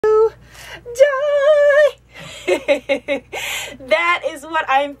joy. That is what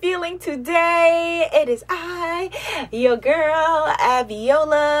I'm feeling today. It is I, your girl,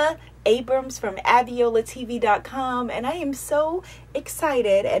 Abiola, Abrams from AbiolaTV.com, and I am so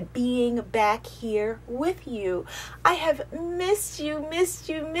excited at being back here with you. I have missed you,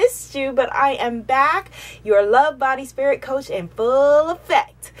 but I am back, your love, body, spirit coach in full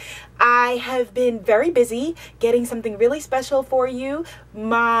effect. I have been very busy getting something really special for you.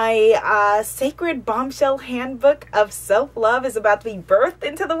 My sacred bombshell handbook of self-love is about to be birthed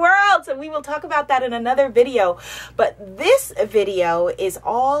into the world. So we will talk about that in another video. But this video is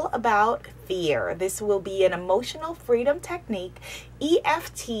all about fear. This will be an emotional freedom technique,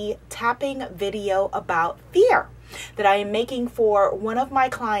 EFT tapping video about fear that I am making for one of my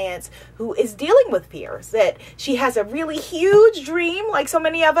clients who is dealing with fears. That she has a really huge dream, like so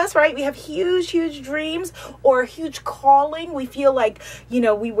many of us, right? We have huge dreams or a huge calling. We feel like, you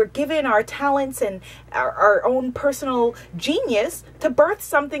know, we were given our talents and our own personal genius to birth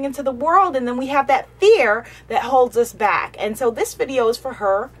something into the world, and then we have that fear that holds us back. And so this video is for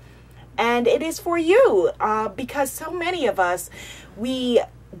her, and it is for you, because so many of us, we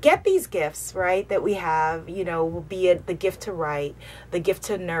get these gifts, right, that we have, you know, be it the gift to write, the gift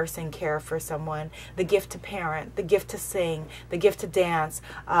to nurse and care for someone, the gift to parent, the gift to sing, the gift to dance,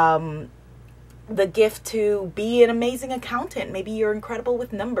 the gift to be an amazing accountant. Maybe you're incredible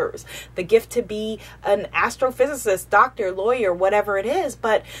with numbers. The gift to be an astrophysicist, doctor, lawyer, whatever it is.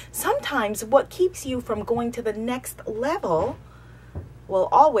 But sometimes what keeps you from going to the next level, well,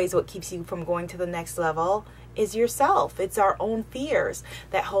 always what keeps you from going to the next level is yourself. It's our own fears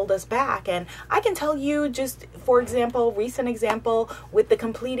that hold us back. And I can tell you, just for example, recent example with the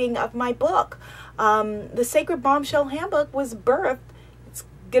completing of my book, the Sacred Bombshell Handbook was birthed. It's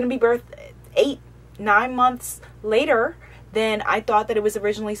going to be birthed 8-9 months later than I thought that it was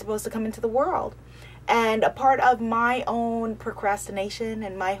originally supposed to come into the world. And a part of my own procrastination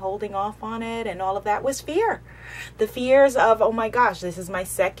and my holding off on it and all of that was fear. The fears of, oh my gosh, this is my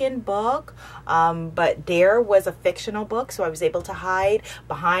second book. But Dare was a fictional book, so I was able to hide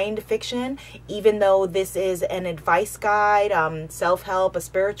behind fiction, even though this is an advice guide, self-help, a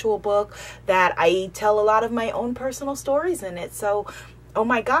spiritual book, that I tell a lot of my own personal stories in it. So oh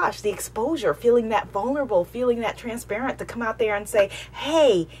my gosh, the exposure, feeling that vulnerable, feeling that transparent, to come out there and say,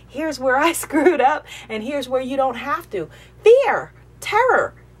 hey, here's where I screwed up and here's where you don't have to. Fear,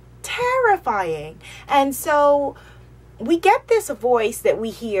 terror, terrifying. And so we get this voice that we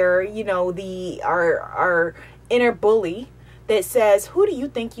hear, you know, our inner bully that says, who do you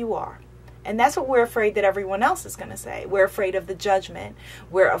think you are? And that's what we're afraid that everyone else is going to say. We're afraid of the judgment.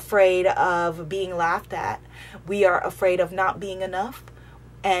 We're afraid of being laughed at. We are afraid of not being enough.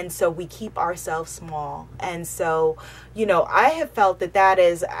 And so we keep ourselves small. And so, you know, I have felt that that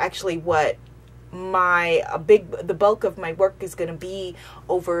is actually what the bulk of my work is going to be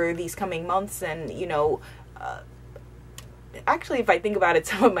over these coming months. And, you know, actually, if I think about it,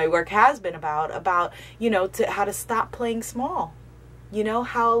 some of my work has been about, you know, how to stop playing small. You know,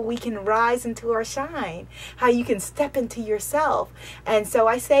 how we can rise into our shine, how you can step into yourself. And so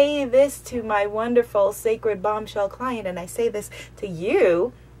I say this to my wonderful Sacred Bombshell client, and I say this to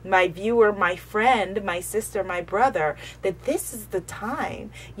you, my viewer, my friend, my sister, my brother, that this is the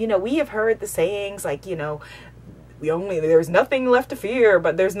time. You know, we have heard the sayings like, you know, there's nothing left to fear,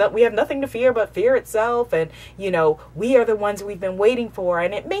 but we have nothing to fear but fear itself. And, you know, we are the ones we've been waiting for.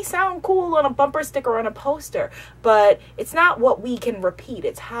 And it may sound cool on a bumper sticker or on a poster, but it's not what we can repeat.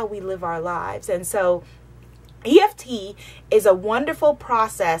 It's how we live our lives. And so EFT is a wonderful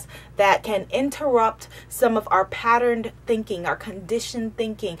process that can interrupt some of our patterned thinking, our conditioned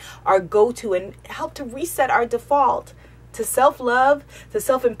thinking, our go-to, and help to reset our default to self-love, to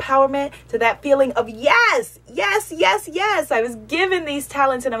self-empowerment, to that feeling of yes, I was given these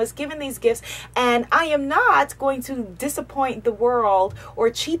talents and I was given these gifts, and I am not going to disappoint the world or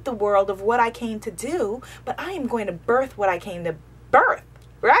cheat the world of what I came to do, but I am going to birth what I came to birth,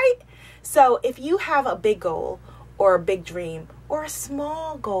 right? So if you have a big goal or a big dream or a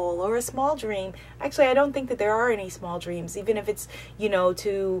small goal or a small dream, actually, I don't think that there are any small dreams, even if it's, you know,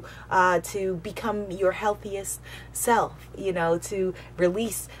 to become your healthiest self, you know, to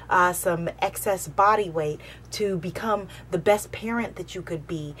release some excess body weight, to become the best parent that you could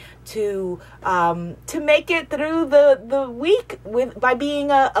be, to make it through the week by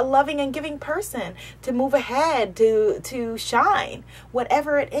being a loving and giving person, to move ahead, to shine,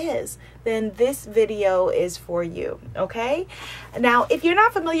 whatever it is, then this video is for you, okay? Now, if you're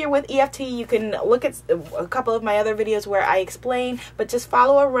not familiar with EFT, you can look at a couple of my other videos where I explain, but just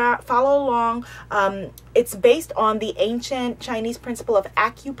follow along. It's based on the ancient Chinese principle of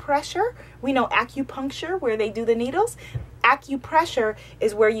acupressure. We know acupuncture, where they do the needles. Acupressure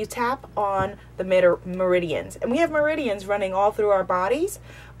is where you tap on the meridians. And we have meridians running all through our bodies,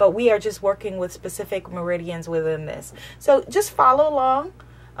 but we are just working with specific meridians within this. So just follow along.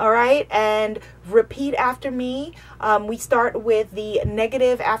 All right, and repeat after me. We start with the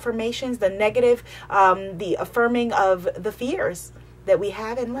negative affirmations, the affirming of the fears that we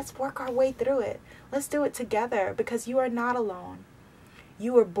have, and let's work our way through it. Let's do it together, because you are not alone.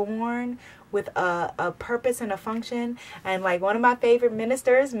 You were born with a purpose and a function. And like one of my favorite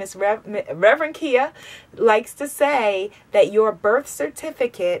ministers, Reverend Kia, likes to say that your birth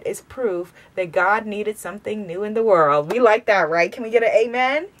certificate is proof that God needed something new in the world. We like that, right? Can we get an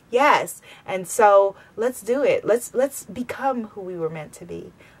amen? Yes. And so let's do it. Let's become who we were meant to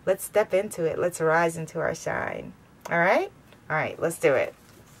be. Let's step into it. Let's rise into our shine. All right? All right, let's do it.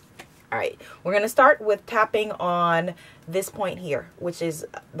 All right, we're going to start with tapping on this point here, which is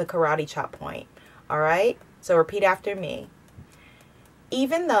the karate chop point. All right, so repeat after me.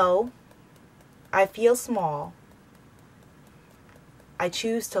 Even though I feel small, I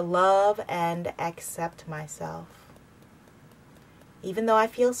choose to love and accept myself. Even though I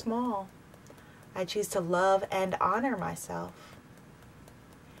feel small, I choose to love and honor myself.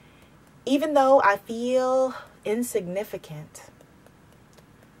 Even though I feel insignificant,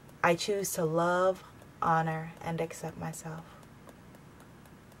 I choose to love, honor, and accept myself.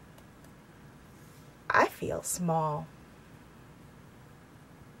 I feel small.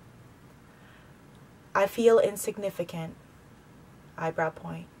 I feel insignificant. Eyebrow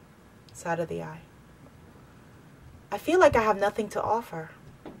point, side of the eye. I feel like I have nothing to offer.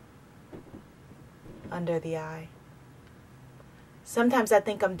 Under the eye. Sometimes I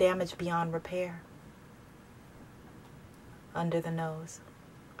think I'm damaged beyond repair. Under the nose.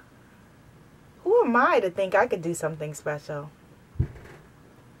 Who am I to think I could do something special?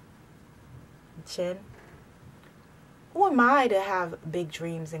 Chin. Who am I to have big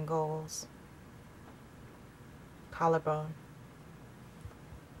dreams and goals? Collarbone.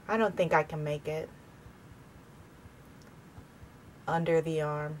 I don't think I can make it. Under the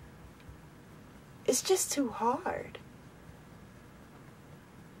arm. It's just too hard.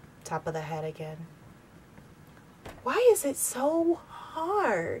 Top of the head again. Why is it so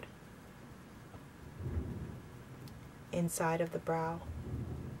hard? Inside of the brow.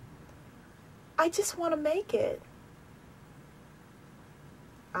 I just want to make it.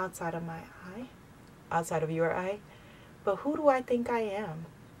 Outside of my eye. Outside of your eye. But who do I think I am?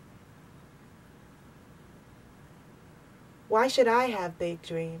 Why should I have big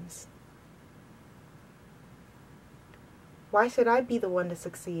dreams? Why should I be the one to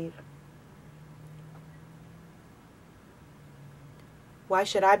succeed? Why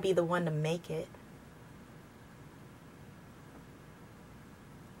should I be the one to make it?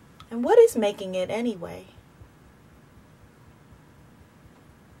 And what is making it anyway?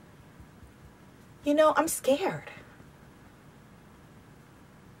 You know, I'm scared.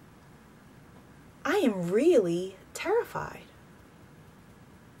 I am really terrified.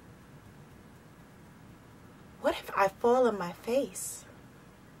 What if I fall on my face?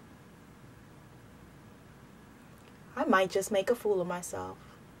 I might just make a fool of myself.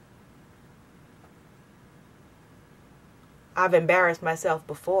 I've embarrassed myself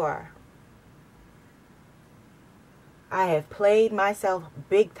before. I have played myself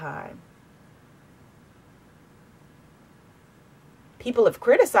big time. People have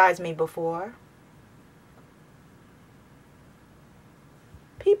criticized me before.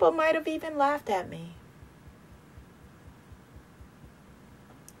 People might have even laughed at me.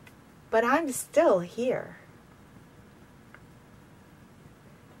 But I'm still here.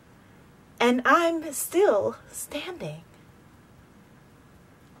 And I'm still standing.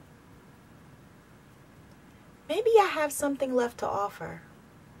 Maybe I have something left to offer.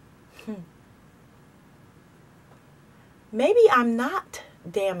 Maybe I'm not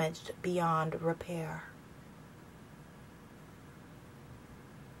damaged beyond repair.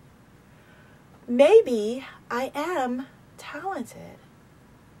 Maybe I am talented.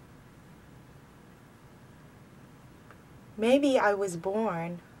 Maybe I was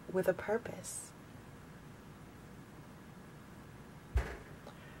born with a purpose.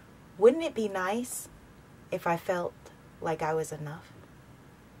 Wouldn't it be nice if I felt like I was enough?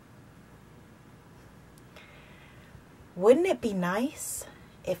 Wouldn't it be nice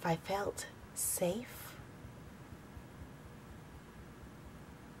if I felt safe?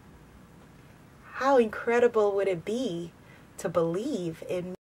 How incredible would it be to believe in